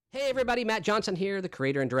Hey everybody, Matt Johnson here, the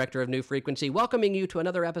creator and director of New Frequency, welcoming you to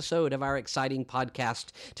another episode of our exciting podcast.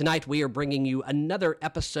 Tonight we are bringing you another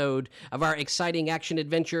episode of our exciting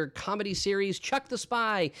action-adventure comedy series, Chuck the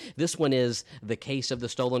Spy. This one is The Case of the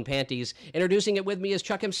Stolen Panties. Introducing it with me is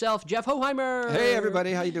Chuck himself, Jeff Hoheimer. Hey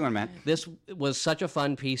everybody, how you doing, Matt? This was such a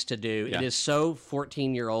fun piece to do. Yeah. It is so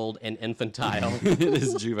 14-year-old and infantile. It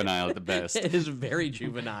is juvenile at the best. It is very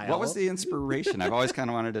juvenile. What was the inspiration? I've always kind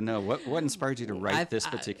of wanted to know. What inspired you to write this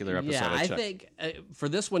particular episode of I Chuck? think for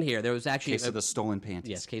this one here, there was actually... Case of the Stolen Panties.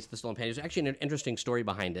 Yes, Case of the Stolen Panties. There's actually an interesting story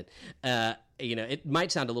behind it. It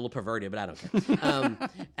might sound a little perverted, but I don't care.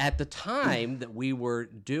 At the time that we were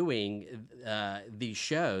doing these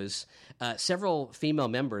shows, several female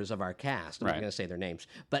members of our cast, I'm not going to say their names,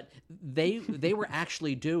 but they were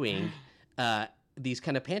actually doing... these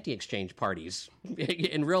kind of panty exchange parties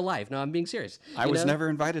in real life. No, I'm being serious. I was never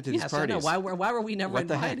invited to these parties. I know. Why were we never What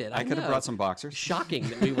the heck? invited? I could have brought some boxers. Shocking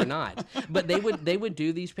that we were not. But they would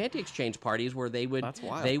do these panty exchange parties where they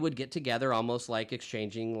would get together almost like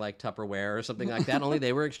exchanging like Tupperware or something like that. Only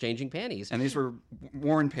they were exchanging panties. And these were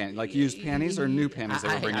worn panties, like used panties or new panties they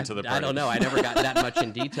were bringing to the party? I don't know. I never got that much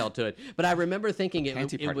in detail to it. But I remember thinking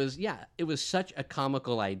it was such a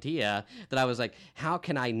comical idea that I was like, how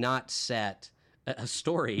can I not set a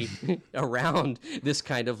story around this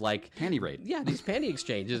kind of like panty raid. Yeah, these panty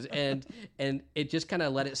exchanges, and it just kind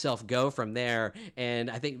of let itself go from there. And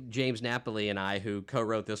I think James Napoli and I, who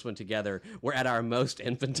co-wrote this one together, were at our most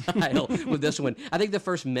infantile with this one. I think the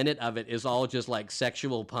first minute of it is all just like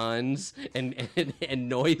sexual puns and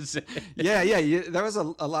noise. Yeah. There was a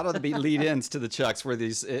lot of the lead-ins to the Chucks where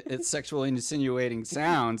it's sexually insinuating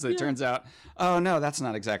sounds. It turns out, oh no, that's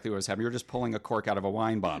not exactly what was happening. You're just pulling a cork out of a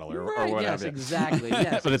wine bottle or whatever. Yes, exactly.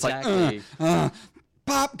 Yes, but it's exactly.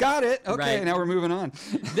 Pop, got it. Okay, right. Now we're moving on.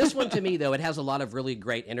 This one, to me, though, it has a lot of really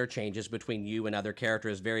great interchanges between you and other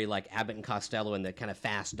characters, very like Abbott and Costello and the kind of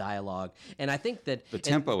fast dialogue. And I think that... The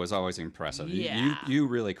tempo was always impressive. Yeah. You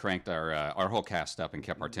really cranked our whole cast up and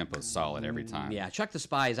kept our tempo solid every time. Yeah, Chuck the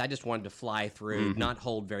Spies, I just wanted to fly through, not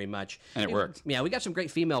hold very much. And it worked. Yeah, we got some great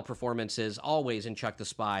female performances always in Chuck the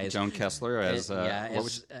Spies. Joan Kessler as...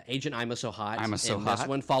 Agent I'm So Hot. I'm So in Hot. This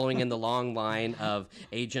one, following in the long line of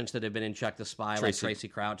agents that have been in Chuck the Spy, like Tracy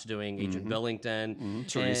Crouch doing Agent Billington,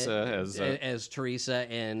 Teresa as Teresa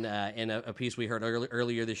in a piece we heard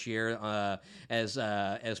earlier this year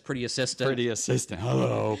as Pretty Assistant. Pretty Assistant.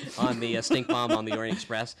 Hello. On the Stink Bomb on the Orient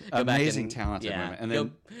Express. Amazing talented women. And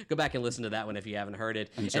then go back and listen to that one if you haven't heard it.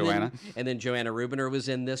 And Joanna. And then Joanna Rubiner was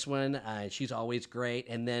in this one. She's always great.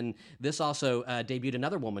 And then this also debuted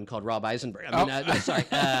another woman called Rob Eisenberg.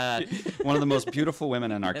 One of the most beautiful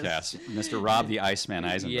women in our cast, Mr. Rob the Iceman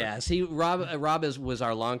Eisenberg. Yes, Rob was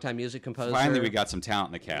our longtime music composer. Finally, we got some talent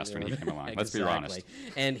in the cast when he came along. Let's be honest.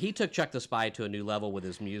 And he took Chuck the Spy to a new level with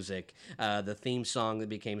his music. The theme song that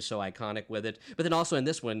became so iconic with it. But then also in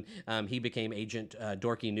this one, he became Agent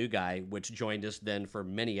Dorky New Guy, which joined us then for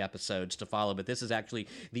many episodes to follow. But this is actually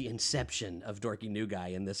the inception of Dorky New Guy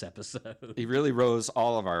in this episode. He really rose.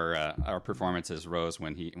 All of our performances rose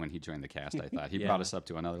when he joined the cast. I thought he brought us up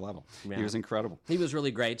to another level. Yeah. He was incredible. He was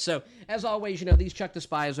really great. So as always, these Chuck the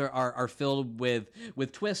Spies are filled with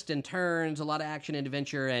twists and turns, a lot of action and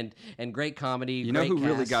adventure, and great comedy. You know who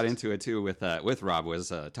really got into it too with Rob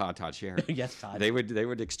was Todd Sherry. Yes, Todd. They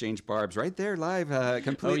would exchange barbs right there live,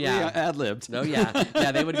 completely ad-libbed. Oh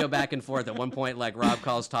yeah, they would go back and forth. At one point, like Rob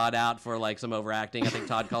calls Todd out for like some overacting. I think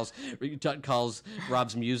Todd calls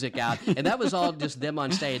Rob's music out, and that was all just them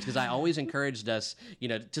on stage. Because I always encouraged us,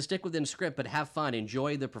 to stick within script, but have fun,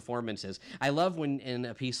 enjoy the performances. I love when in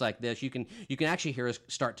a piece like this, you can actually hear us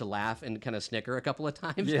start to laugh and kind of snicker a couple of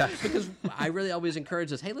times. Yeah. Because I really always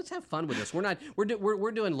encourage us, hey, let's have fun with this.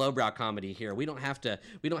 We're doing lowbrow comedy here. We don't have to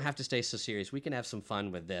stay so serious. We can have some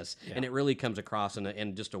fun with this, and it really comes across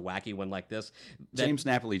in just a wacky one like this. James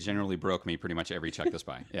Napoli generally broke me pretty much every Chuck the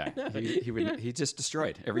Spy. Yeah, he just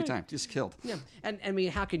destroyed every time, just killed. Yeah, and I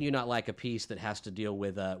mean, how can you not like a piece that has to deal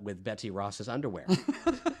with Betsy Ross's underwear?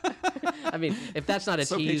 I mean, if that's not a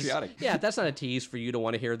tease, patriotic. Yeah, if that's not a tease for you to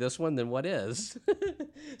want to hear this one, then what is?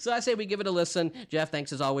 So I say we give it a listen. Jeff,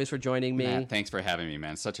 thanks as always for joining me. Matt, thanks for having me,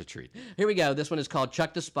 man. Such a treat. Here we go. This one is called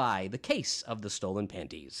Chuck the Spy: The Case of the Stolen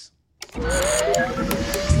Panties. It's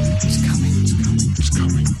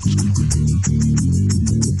coming.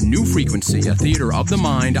 New Frequency, a theater of the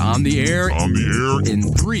mind, on the air.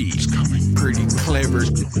 In 3. It's coming. Pretty clever.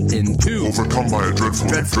 In 2. Overcome by a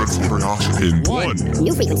dreadful curiosity. In 1.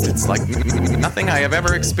 New Frequency. It's like nothing I have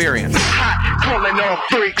ever experienced. Pulling on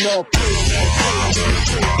freak, no.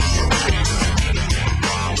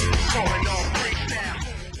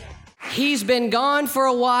 He's been gone for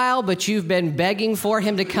a while, but you've been begging for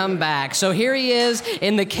him to come back. So here he is,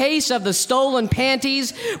 in the case of the stolen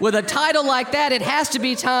panties. With a title like that, it has to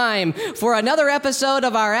be time for another episode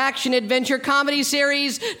of our action-adventure comedy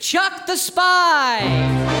series, Chuck the Spy.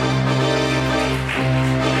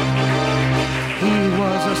 He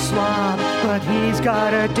was a slob, but he's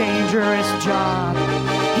got a dangerous job.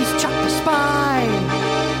 He's Chuck the Spy.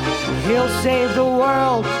 He'll save the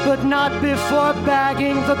world, but not before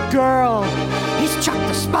bagging the girl. He's Chuck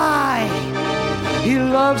the Spy. He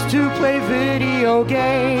loves to play video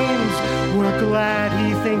games. We're glad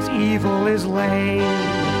he thinks evil is lame.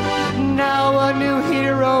 Now a new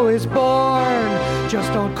hero is born.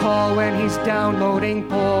 Just don't call when he's downloading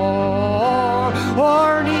porn.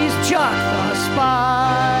 He's Chuck the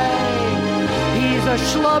Spy. He's a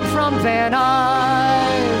schlub from Van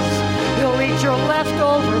Nuys. He'll eat your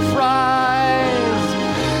leftover fries.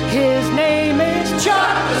 His name is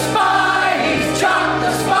Chuck the Spy. He's Chuck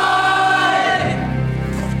the Spy.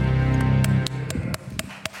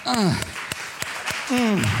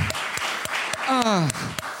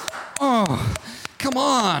 Come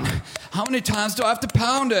on. How many times do I have to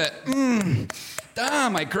pound it?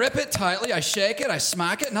 Damn, I grip it tightly, I shake it, I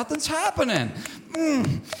smack it, nothing's happening.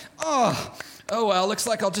 Oh well, looks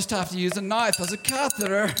like I'll just have to use a knife as a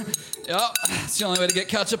catheter. Yep, it's the only way to get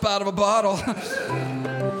ketchup out of a bottle.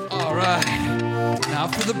 All right, now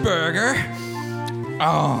for the burger.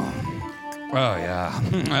 Oh yeah.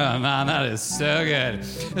 Oh man, that is so good.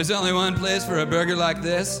 There's only one place for a burger like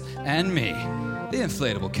this, and me. The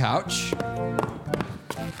inflatable couch.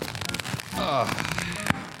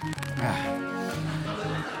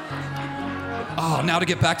 Oh, now to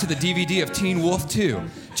get back to the DVD of Teen Wolf 2.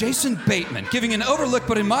 Jason Bateman giving an overlooked,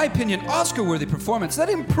 but in my opinion, Oscar-worthy performance that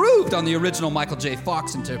improved on the original Michael J.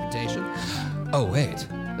 Fox interpretation. Oh, wait.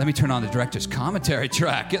 Let me turn on the director's commentary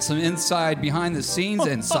track. Get some inside, behind-the-scenes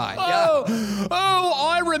insight. Yeah. Oh,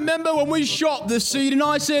 I remember when we shot this scene and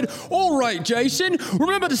I said, all right, Jason,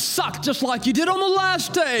 remember to suck just like you did on the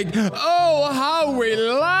last take. Oh, how we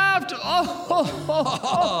laughed.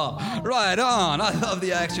 Oh, right on. I love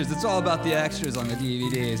the extras. It's all about the extras on the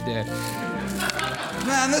DVDs, dude.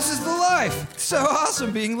 Man, this is the life. It's so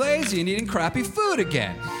awesome being lazy and eating crappy food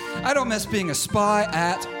again. I don't miss being a spy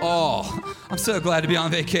at all. I'm so glad to be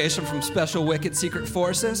on vacation from Special Wicked Secret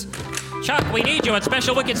Forces. Chuck, we need you at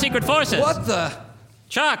Special Wicked Secret Forces. What the?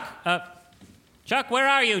 Chuck, where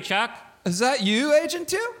are you, Chuck? Is that you, Agent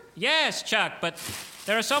 2? Yes, Chuck, but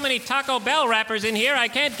there are so many Taco Bell wrappers in here, I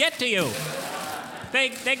can't get to you.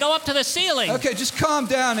 They go up to the ceiling. Okay, just calm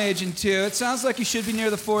down, Agent 2. It sounds like you should be near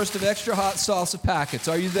the forest of extra hot salsa packets.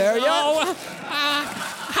 Are you there yet? Oh,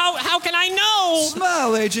 how can I know?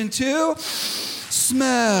 Smell, Agent 2.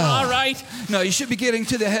 Smell. All right. No, you should be getting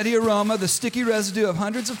to the heady aroma, the sticky residue of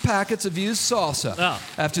hundreds of packets of used salsa. Oh.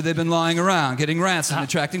 After they've been lying around, getting rancid and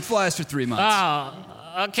attracting flies for 3 months.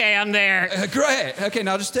 Oh, okay, I'm there. Great. Okay,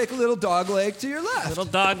 now just take a little dog leg to your left. Little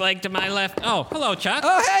dog leg to my left. Oh, hello, Chuck.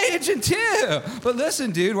 Oh, hey, Agent 2. But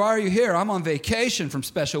listen, dude, why are you here? I'm on vacation from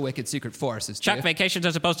Special Wicked Secret Forces, Chuck, dude. vacations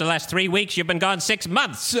are supposed to last 3 weeks. You've been gone 6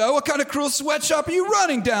 months. So, what kind of cruel sweatshop are you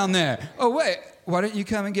running down there? Oh, wait. Why didn't you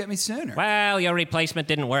come and get me sooner? Well, your replacement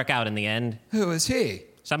didn't work out in the end. Who is he?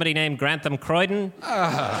 Somebody named Grantham Croydon.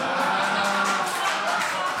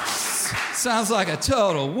 Sounds like a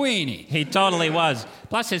total weenie. He totally was.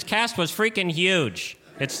 Plus, his cast was freaking huge.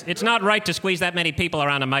 It's not right to squeeze that many people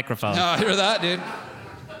around a microphone. Oh, hear that, dude?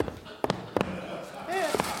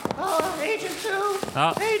 Agent 2.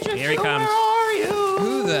 Oh, Agent here he 2, comes. where are you?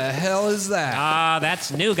 Who the hell is that? Ah,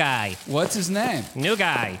 that's New Guy. What's his name? New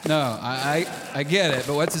Guy. No, I get it,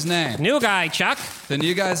 but what's his name? New Guy, Chuck. The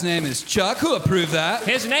new guy's name is Chuck. Who approved that?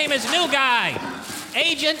 His name is New Guy.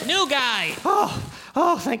 Agent New Guy.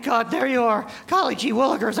 Oh, thank God, there you are. Golly gee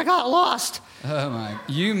willikers, I got lost. Oh my,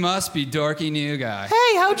 you must be Dorky New Guy.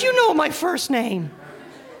 Hey, how'd you know my first name?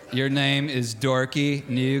 Your name is Dorky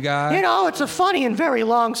New Guy? You know, it's a funny and very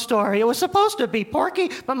long story. It was supposed to be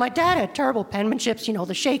Porky, but my dad had terrible penmanships, you know,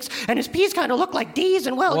 the shakes, and his P's kind of looked like D's,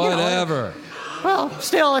 and well, Whatever. Well,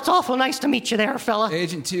 still, it's awful nice to meet you there, fella.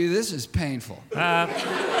 Agent 2, this is painful.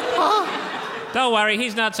 Don't worry,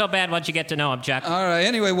 he's not so bad once you get to know him, Chuck. All right,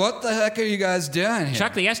 anyway, what the heck are you guys doing here?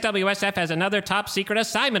 Chuck, the SWSF has another top secret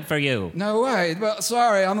assignment for you. No way. Well,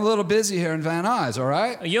 sorry, I'm a little busy here in Van Nuys, all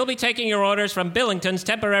right? You'll be taking your orders from Billington's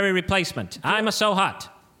temporary replacement. I'm a so hot.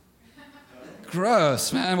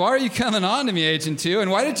 Gross, man. Why are you coming on to me, Agent 2? And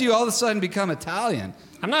why did you all of a sudden become Italian?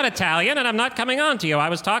 I'm not Italian, and I'm not coming on to you. I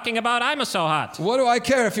was talking about I'm a so hot. What do I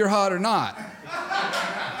care if you're hot or not?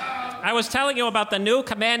 I was telling you about the new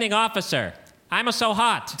commanding officer. I'm a so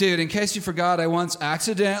hot. Dude, in case you forgot, I once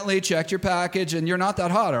accidentally checked your package, and you're not that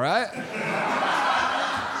hot, all right?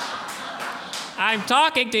 I'm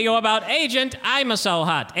talking to you about Agent I'm a so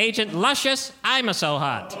hot. Agent Luscious I'm a so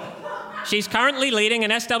hot. She's currently leading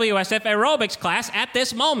an SWSF aerobics class at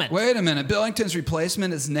this moment. Wait a minute. Billington's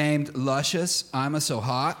replacement is named Luscious I'm a so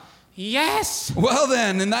hot? Yes. Well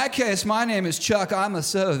then, in that case, my name is Chuck I'm a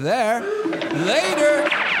so there. Later.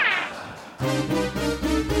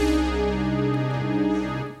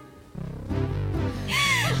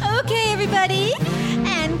 Okay, everybody.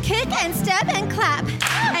 And kick and step and clap.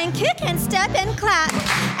 And kick and step and clap.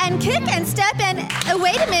 And kick and step and...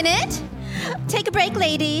 wait a minute. Take a break,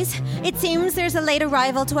 ladies. It seems there's a late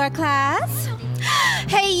arrival to our class.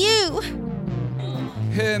 Hey, you.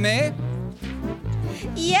 Who, me?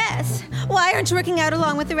 Yes. Why aren't you working out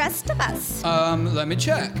along with the rest of us? Let me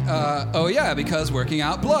check. Oh yeah, because working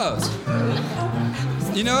out blows.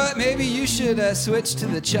 You know what? Maybe you should switch to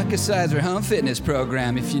the Chuckasizer home fitness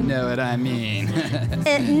program, if you know what I mean.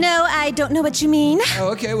 No, I don't know what you mean.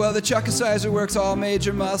 Oh, okay, well, the Chuckasizer works all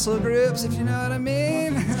major muscle groups, if you know what I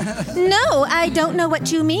mean. No, I don't know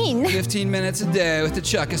what you mean. 15 minutes a day with the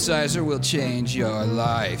Chuckasizer will change your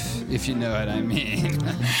life, if you know what I mean.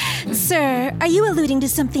 Sir, are you alluding to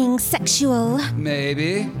something sexual?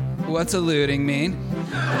 Maybe. What's alluding mean?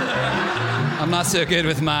 I'm not so good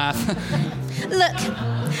with math. Look,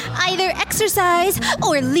 either exercise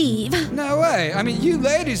or leave. No way. I mean, you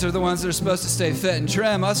ladies are the ones that are supposed to stay fit and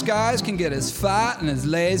trim. Us guys can get as fat and as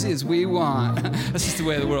lazy as we want. That's just the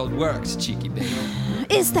way the world works, cheeky baby.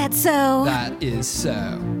 Is that so? That is so.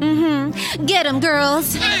 Mm-hmm. Get 'em,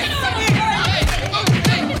 girls.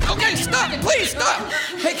 Okay, stop. Please, stop.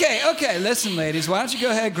 Okay, listen, ladies. Why don't you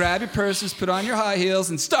go ahead, grab your purses, put on your high heels,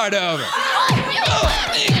 and start over.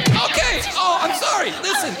 Okay. Oh, I'm sorry.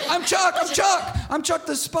 Listen, I'm Chuck. I'm Chuck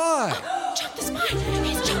the Spy. Chuck the Spy.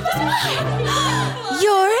 He's Chuck the Spy.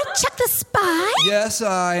 You're Chuck the Spy? Yes,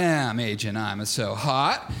 I am, Agent I'm so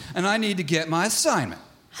hot, and I need to get my assignment.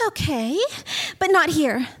 Okay, but not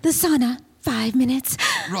here. The sauna. 5 minutes.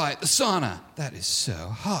 Right, the sauna. That is so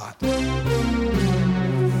hot.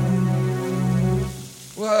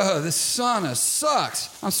 Whoa, this sauna sucks.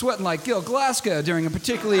 I'm sweating like Gil Glasgow during a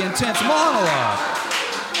particularly intense monologue.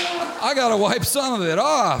 I gotta wipe some of it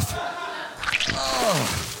off.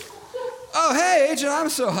 Oh, hey, Agent, I'm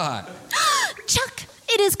so hot. Chuck,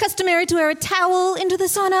 it is customary to wear a towel into the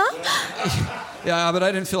sauna. Yeah, but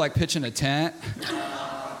I didn't feel like pitching a tent.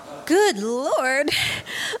 Good Lord.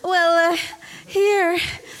 Well, here,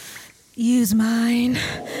 use mine.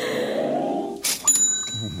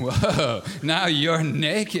 Whoa, now you're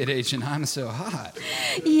naked, Agent I'm so hot.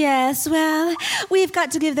 Yes, well, we've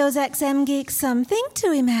got to give those XM geeks something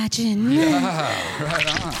to imagine. Yeah,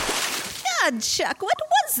 right on. God, Chuck, what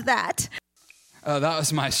was that? Oh, that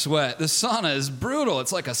was my sweat. The sauna is brutal.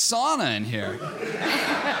 It's like a sauna in here.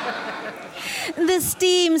 The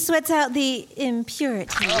steam sweats out the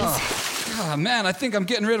impurities. Oh, man, I think I'm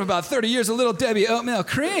getting rid of about 30 years of Little Debbie oatmeal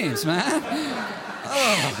creams, man.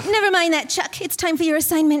 Oh. Never mind that, Chuck. It's time for your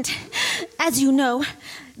assignment. As you know,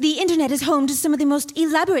 the internet is home to some of the most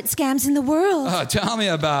elaborate scams in the world. Oh, tell me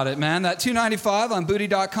about it, man. That $2.95 on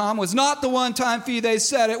Booty.com was not the one-time fee they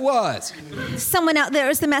said it was. Someone out there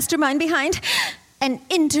is the mastermind behind an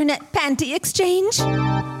internet panty exchange.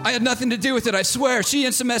 I had nothing to do with it, I swear. She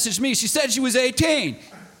instant messaged me. She said she was 18.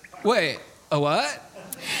 Wait, a what?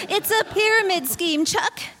 It's a pyramid scheme,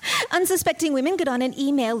 Chuck. Unsuspecting women get on an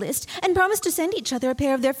email list and promise to send each other a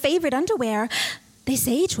pair of their favorite underwear. They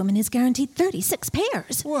say each woman is guaranteed 36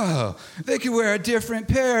 pairs. Whoa, they could wear a different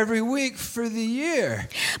pair every week for the year.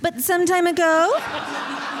 But some time ago,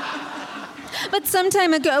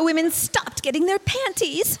 women stopped getting their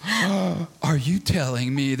panties. Are you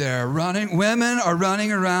telling me women are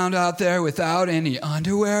running around out there without any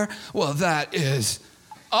underwear? Well, that is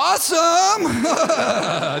awesome!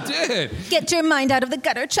 Dude. Get your mind out of the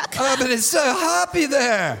gutter, Chuck. Oh, but it's so happy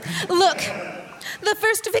there. Look, the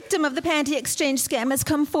first victim of the panty exchange scam has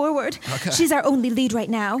come forward. Okay. She's our only lead right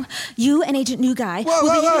now. You and Agent New Guy.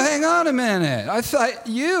 Whoa, hang on a minute. I thought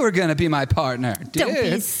you were going to be my partner. Dude. Don't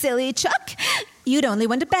be silly, Chuck. You'd only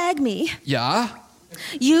want to bag me. Yeah?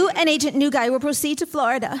 You and Agent New Guy will proceed to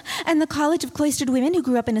Florida and the College of Cloistered Women who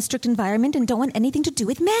grew up in a strict environment and don't want anything to do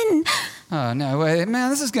with men. Oh, no, wait, man,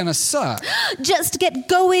 this is gonna suck. Just get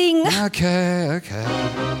going. Okay.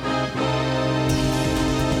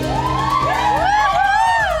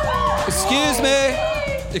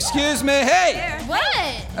 Excuse me, hey!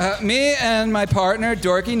 What? Me and my partner,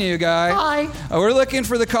 Dorky New Guy. Hi. We're looking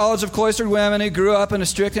for the College of Cloistered Women who grew up in a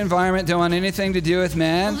strict environment, don't want anything to do with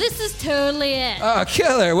men. Well, this is totally it. Oh,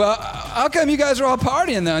 killer. Well, How come you guys are all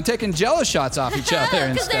partying, though, and taking Jello shots off each other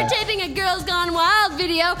and Because they're stuff? taping a Girls Gone Wild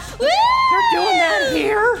video. Woo! They're doing that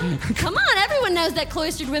here? Come on, everyone knows that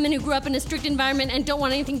cloistered women who grew up in a strict environment and don't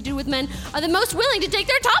want anything to do with men are the most willing to take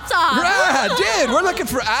their tops off. Right, dude, we're looking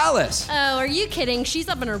for Alice. Oh, are you kidding? She's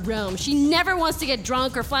up in her room. She never wants to get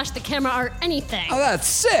drunk or flash the camera or anything. Oh, that's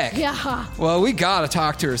sick. Yeah. Well, we gotta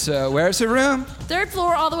talk to her, so where's her room? Third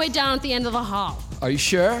floor all the way down at the end of the hall. Are you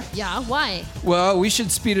sure? Yeah, why? Well, we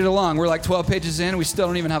should speed it along. We're like 12 pages in, we still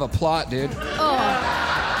don't even have a plot, dude. Oh.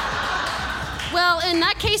 Well, in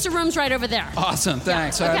that case, the room's right over there. Awesome,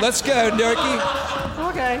 thanks. Yeah, All right, okay. let's go, Durkee.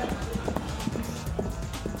 Okay.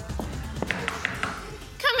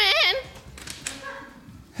 Come in.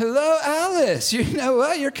 Hello, Alice. You know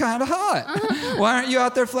what? You're kind of hot. Why aren't you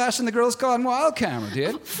out there flashing the Girls Gone Wild camera,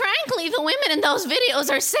 dude? Frankly, the women in those videos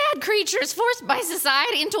are sad creatures forced by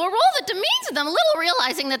society into a role that demeans them, little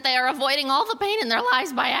realizing that they are avoiding all the pain in their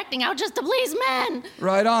lives by acting out just to please men.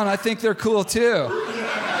 Right on. I think they're cool, too.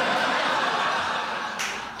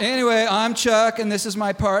 Anyway, I'm Chuck, and this is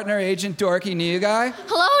my partner, Agent Dorky New Guy.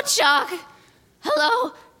 Hello, Chuck.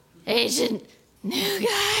 Hello, Agent New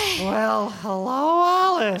Guy. Well, hello,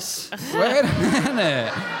 Alice. Wait a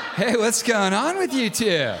minute. Hey, what's going on with you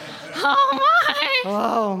two? Oh, my.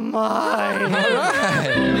 Oh, my. All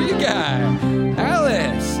right, New Guy.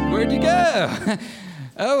 Alice, where'd you go?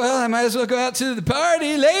 Oh, well, I might as well go out to the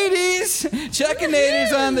party. Ladies,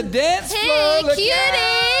 Chuckinator's on the dance floor. Hey, Look cutie.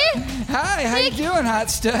 out. Hi, how you doing,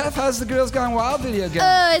 hot stuff? How's the Girls Gone Wild video going?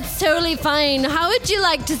 It's totally fine. How would you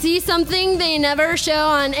like to see something they never show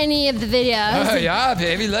on any of the videos? Oh, yeah,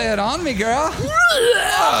 baby. Lay it on me, girl. No,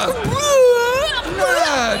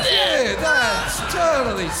 dude, that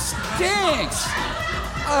totally stinks.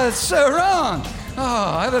 Oh, it's so wrong.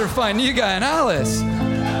 Oh, I better find New Guy and Alice.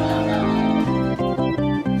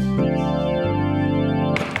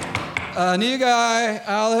 New Guy,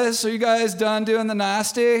 Alice, are you guys done doing the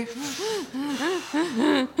nasty?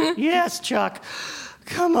 Yes, Chuck.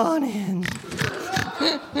 Come on in.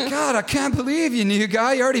 God, I can't believe you, New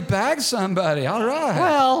Guy. You already bagged somebody. All right.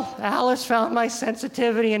 Well, Alice found my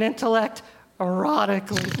sensitivity and intellect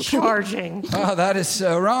erotically charging. Oh, that is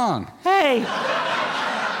so wrong. Hey!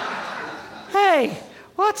 Hey,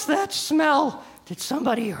 what's that smell? Did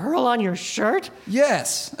somebody hurl on your shirt?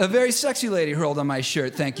 Yes, a very sexy lady hurled on my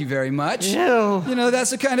shirt, thank you very much. Ew. You know, that's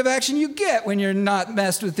the kind of action you get when you're not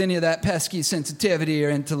messed with any of that pesky sensitivity or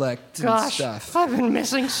intellect and Gosh, stuff. I've been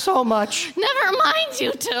missing so much. Never mind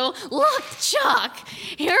you two. Look, Chuck,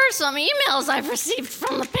 here are some emails I've received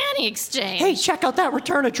from the Panty Exchange. Hey, check out that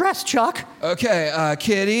return address, Chuck. Okay,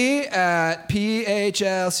 Kitty at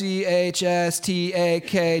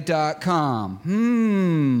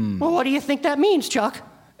phlchstak.com. Well, what do you think that means, Chuck?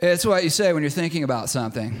 It's what you say when you're thinking about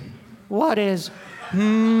something. What is?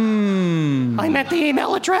 I meant the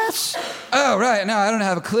email address. Oh, right. No, I don't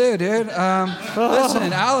have a clue, dude.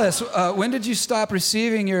 Listen, Alice, when did you stop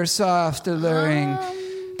receiving your soft, alluring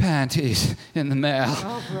panties in the mail?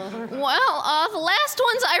 Well, the last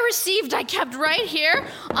ones I received I kept right here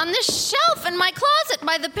on this shelf in my closet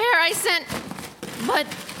by the pair I sent. But,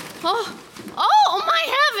 oh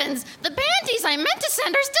my heavens! The panties I meant to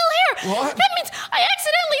send are still here. What? That means I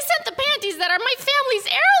accidentally sent the panties that are my family's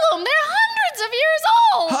heirloom. They're hundreds of years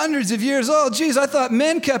old. Hundreds of years old? Geez, I thought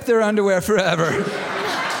men kept their underwear forever.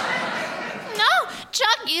 No,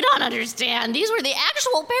 Chuck, you don't understand. These were the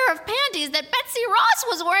actual pair of panties that Betsy Ross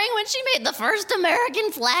was wearing when she made the first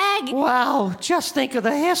American flag. Wow, just think of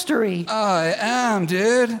the history. I am,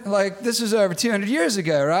 dude. Like, this is over 200 years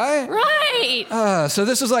ago, right? Right. So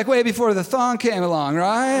this was like way before the thong came along,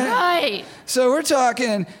 right? Right. So we're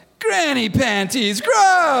talking granny panties.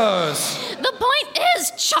 Gross! The point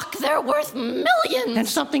is, Chuck, they're worth millions. And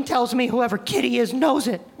something tells me whoever Kitty is knows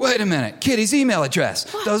it. Wait a minute. Kitty's email address.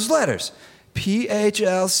 Those letters.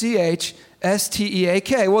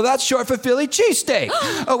 PHLCHSTEAK. Well, that's short for Philly cheesesteak.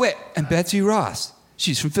 Oh, wait. And Betsy Ross.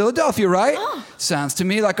 She's from Philadelphia, right? Sounds to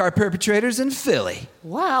me like our perpetrator's in Philly.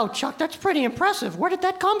 Wow, Chuck, that's pretty impressive. Where did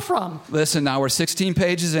that come from? Listen, now we're 16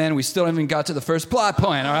 pages in. We still haven't even got to the first plot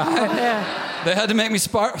point, all right? Yeah. They had to make me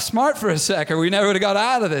smart for a sec, or we never would have got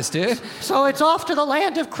out of this, dude. So it's off to the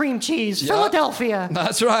land of cream cheese, Yep. Philadelphia.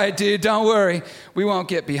 That's right, dude. Don't worry. We won't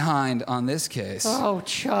get behind on this case. Oh,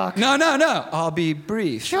 Chuck. No. I'll be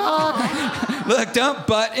brief. Chuck. Look, don't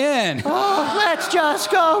butt in. Oh, let's just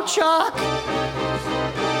go, Chuck.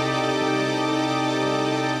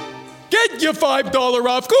 Get your $5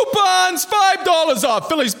 off coupons. $5 off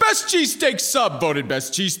Philly's best cheesesteak sub. Voted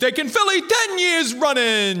best cheesesteak in Philly 10 years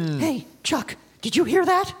running. Hey, Chuck, did you hear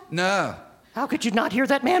that? No. How could you not hear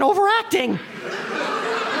that man overacting?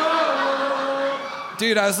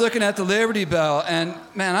 Dude, I was looking at the Liberty Bell, and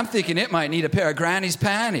man, I'm thinking it might need a pair of Granny's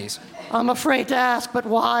panties. I'm afraid to ask, but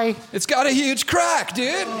why? It's got a huge crack,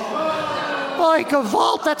 dude. Like a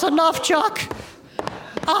vault, that's enough, Chuck.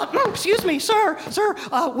 Excuse me, sir. Sir,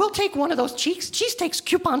 we'll take one of those cheesesteaks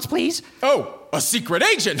coupons, please. Oh, a secret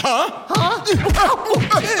agent, huh?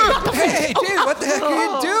 Hey, dude, what the heck are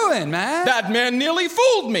you doing, man? That man nearly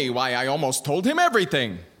fooled me. Why, I almost told him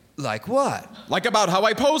everything. Like what? Like about how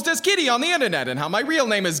I posed as Kitty on the internet and how my real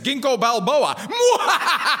name is Ginkgo Balboa.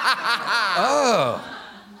 Oh.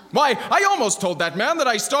 Why, I almost told that man that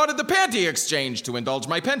I started the panty exchange to indulge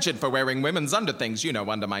my penchant for wearing women's underthings, you know,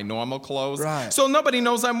 under my normal clothes. Right. So nobody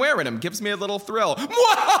knows I'm wearing them. Gives me a little thrill.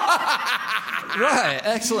 Right,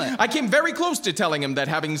 excellent. I came very close to telling him that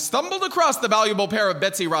having stumbled across the valuable pair of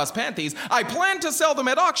Betsy Ross panties, I plan to sell them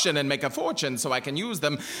at auction and make a fortune so I can use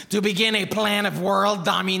them to begin a plan of world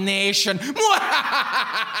domination.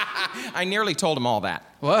 I nearly told him all that.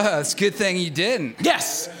 Well, it's a good thing you didn't.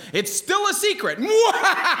 Yes, it's still a secret.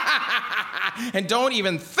 And don't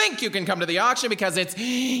even think you can come to the auction because it's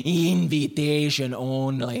invitation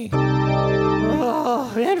only.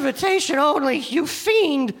 Oh, invitation only, you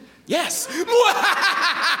fiend. Yes.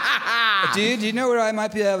 Dude, do you know where I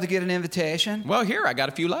might be able to get an invitation? Well, here, I got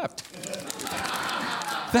a few left.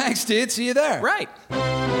 Thanks, dude. See you there. Right.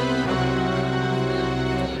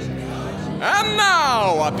 And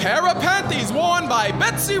now, a pair of panties worn by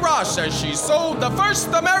Betsy Ross as she sewed the first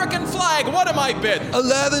American flag. What am I bid?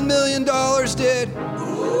 $11 million, dude.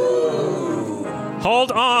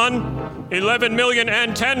 Hold on.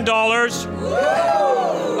 $11,010,000.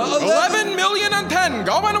 $11,010,000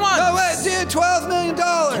 going once. No, wait, dude, $12 million.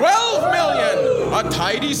 $12 million. A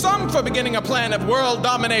tidy sum for beginning a plan of world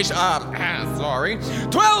domination. Sorry.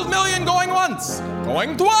 $12 million going once.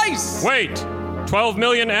 Going twice. Wait.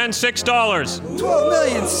 $12,006.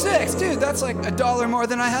 $12,006,000, dude. That's like $1 more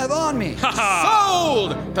than I have on me.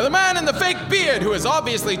 Sold to the man in the fake beard who is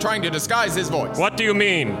obviously trying to disguise his voice. What do you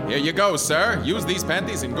mean? Here you go, sir. Use these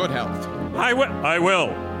panties in good health. I will.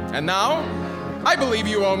 And now, I believe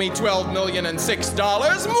you owe me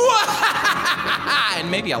 $12,006. And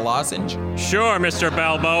maybe a lozenge. Sure, Mr.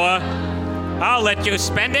 Balboa. I'll let you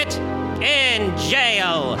spend it in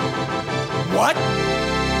jail. What?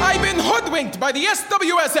 I've been hoodwinked by the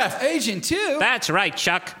SWSF. Agent 2? That's right,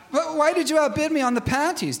 Chuck. But why did you outbid me on the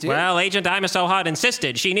panties, dude? Well, Agent I'm So Hot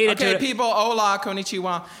insisted. She needed to... Okay, people, hola,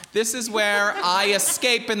 konnichiwa. This is where I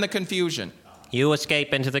escape in the confusion. You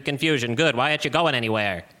escape into the confusion. Good. Why aren't you going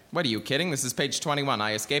anywhere? What, are you kidding? This is page 21.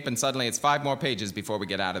 I escape and suddenly it's 5 more pages before we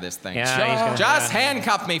get out of this thing. Yeah, Just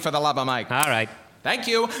handcuff me for the love of Mike. All right. Thank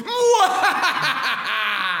you.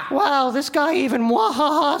 Wow, this guy even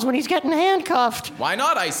mwah-ha-has when he's getting handcuffed. Why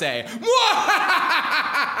not, I say?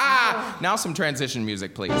 Now some transition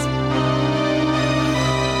music, please.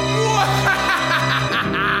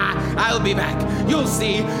 I'll be back. You'll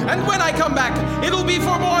see. And when I come back, it'll be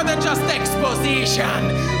for more than just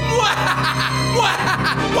exposition.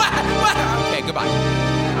 Okay, goodbye.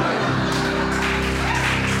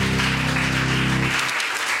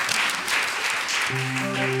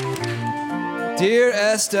 Dear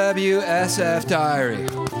SWSF Diary,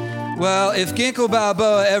 well, if Ginkgo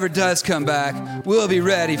Balboa ever does come back, we'll be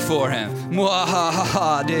ready for him.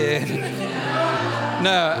 Mwahaha, dude.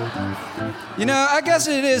 No, you know, I guess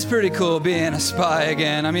it is pretty cool being a spy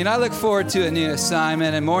again. I mean, I look forward to a new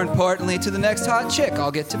assignment and more importantly, to the next hot chick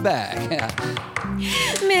I'll get to bag.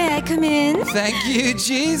 May I come in? Thank you,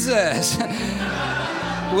 Jesus.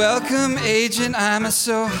 Welcome, Agent I'm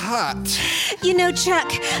So Hot. You know, Chuck,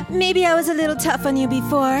 maybe I was a little tough on you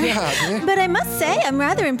before. Yeah, dude. But I must say, I'm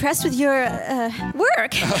rather impressed with your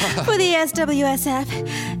work for the SWSF.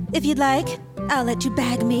 If you'd like, I'll let you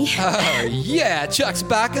bag me. Oh, yeah, Chuck's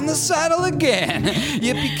back in the saddle again.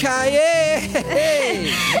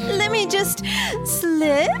 Yippee-ki-yay! Let me just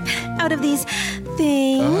slip out of these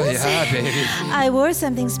things. Oh, yeah, baby. I wore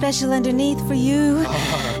something special underneath for you.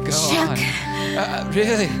 Oh, go Chuck. on.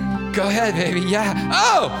 Really? Go ahead, baby, yeah.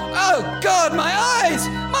 Oh, God, my eyes!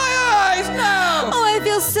 My eyes, no! Oh, I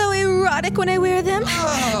feel so erotic when I wear them.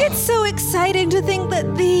 Oh. It's so exciting to think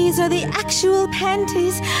that these are the actual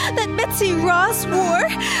panties that Betsy Ross wore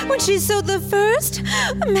when she sewed the first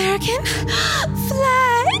American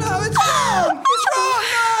flag. No, it's wrong! It's wrong!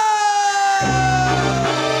 No!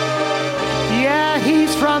 Yeah,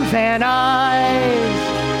 he's from Van Nuys,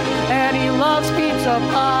 and he loves pizza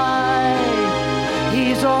pie.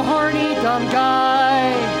 He's a horny, dumb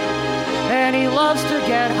guy, and he loves to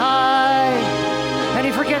get high, and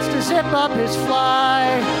he forgets to zip up his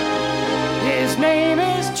fly. His name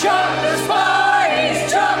is Chuck the Spy! He's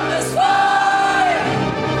Chuck the Spy!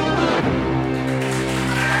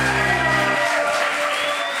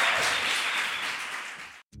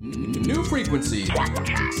 frequency.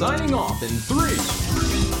 Signing off in 3,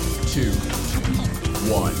 2,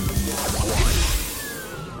 1.